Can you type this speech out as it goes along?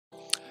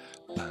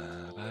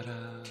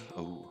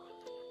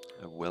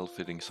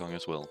well-fitting song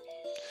as well.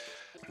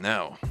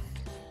 Now,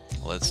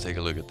 let's take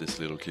a look at this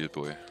little cute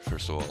boy.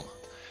 First of all,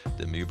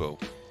 the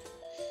amiibo.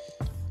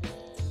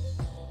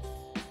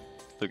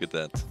 Look at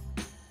that.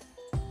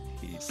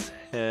 He's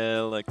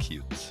hella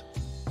cute.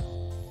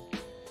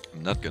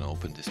 I'm not gonna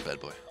open this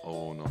bad boy.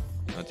 Oh no,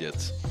 not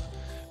yet.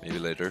 Maybe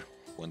later,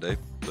 one day.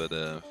 But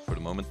for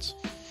the moment,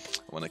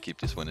 I wanna keep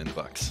this one in the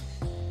box.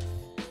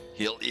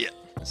 Hell yeah!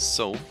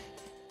 So,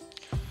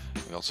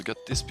 we also got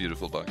this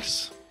beautiful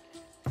box.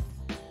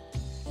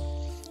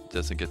 It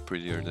doesn't get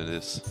prettier than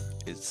this.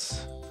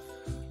 It's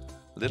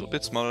a little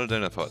bit smaller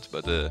than I thought,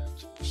 but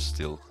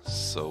still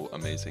so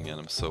amazing, and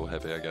I'm so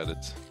happy I got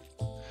it.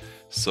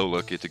 So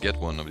lucky to get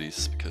one of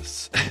these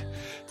because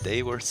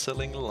they were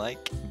selling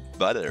like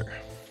butter.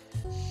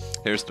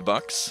 Here's the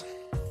box.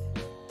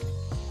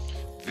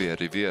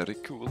 Very, very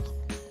cool.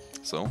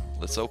 So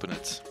let's open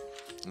it.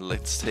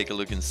 Let's take a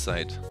look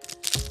inside.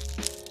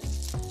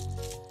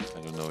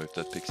 I don't know if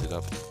that picks it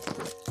up.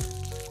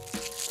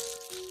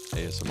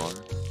 ASMR.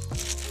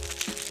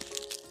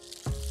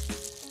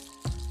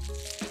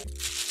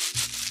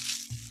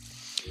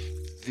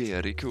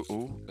 Very cool.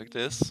 Oh, like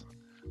this.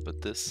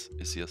 But this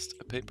is just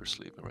a paper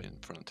sleeve right in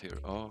front here.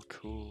 Oh,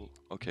 cool.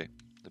 Okay,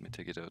 let me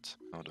take it out.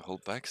 Oh, the whole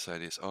back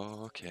side is...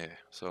 Oh, okay.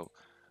 So,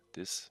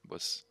 this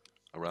was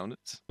around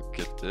it. Look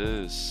at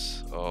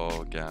this.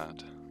 Oh,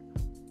 God.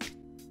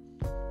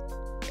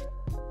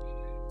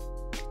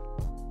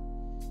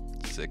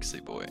 Sexy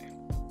boy.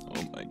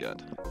 Oh, my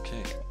God.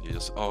 Okay, you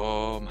just...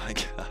 Oh, my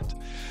God.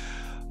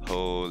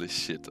 Holy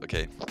shit.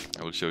 Okay,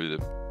 I will show you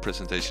the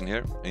presentation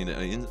here.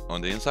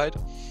 On the inside,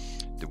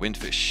 the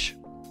windfish.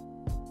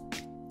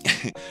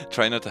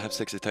 Try not to have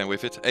sexy time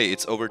with it. Hey,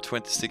 it's over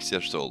 26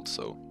 years old,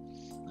 so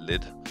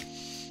lid,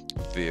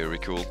 very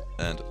cool.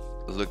 And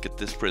look at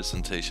this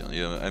presentation.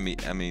 You know, I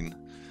mean,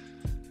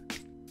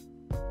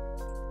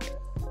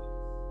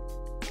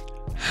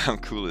 how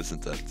cool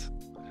isn't that?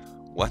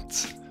 What?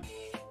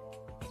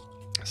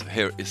 So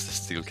here is the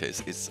steel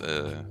case. It's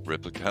a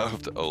replica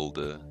of the old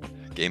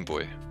Game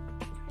Boy.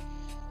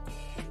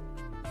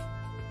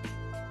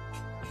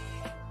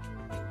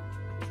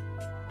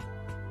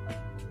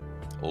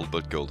 Old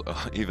but gold.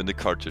 Oh, even the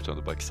cartridge on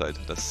the back side.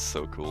 That's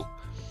so cool.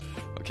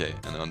 Okay,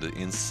 and on the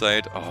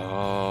inside,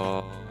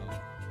 oh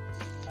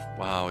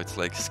wow, it's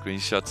like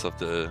screenshots of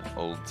the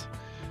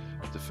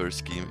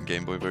first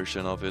Game Boy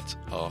version of it.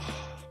 Oh,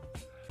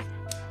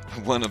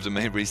 one of the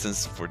main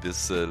reasons for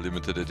this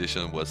limited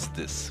edition was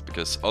this,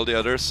 because all the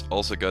others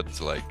also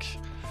got like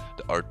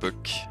the art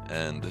book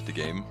and the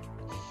game,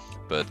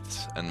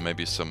 and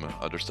maybe some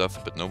other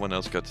stuff, but no one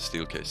else got the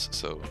steel case.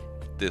 So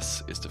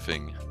this is the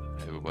thing,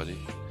 everybody.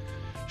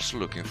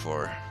 Looking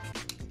for.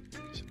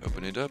 So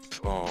open it up.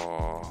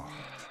 Oh,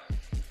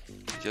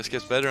 it just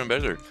gets better and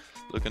better.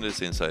 Look at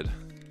this inside.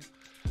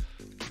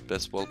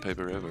 Best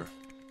wallpaper ever.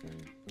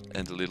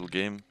 And the little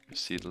game. You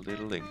see the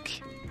little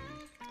link.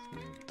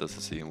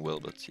 Doesn't see him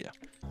well, but yeah.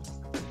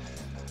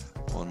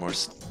 One more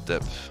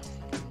step.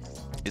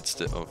 It's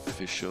the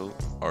official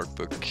art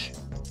book.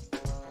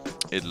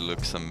 It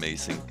looks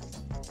amazing.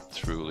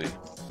 Truly.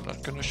 I'm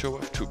not gonna show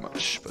off too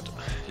much, but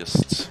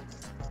just.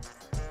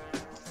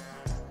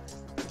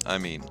 I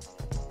mean,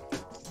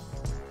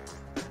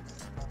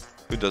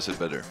 who does it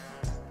better?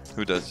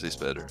 Who does this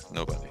better?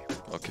 Nobody.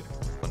 Okay,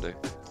 one day.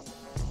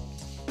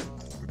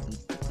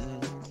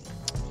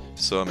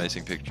 So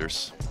amazing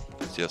pictures,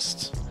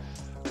 just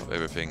of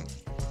everything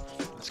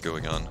that's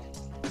going on.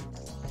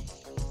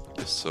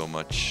 Just so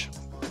much.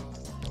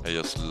 I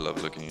just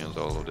love looking at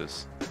all of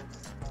this.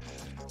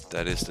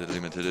 That is the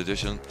limited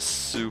edition.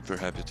 Super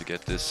happy to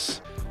get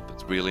this,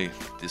 but really,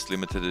 this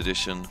limited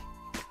edition,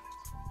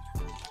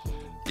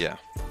 yeah.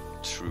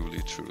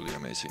 Truly, truly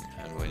amazing.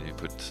 And when you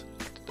put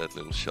that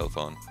little shelf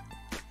on,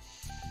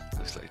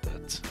 looks like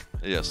that.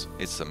 Yes,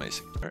 it's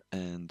amazing.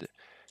 And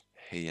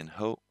hey and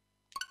ho,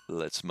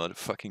 let's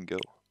motherfucking go.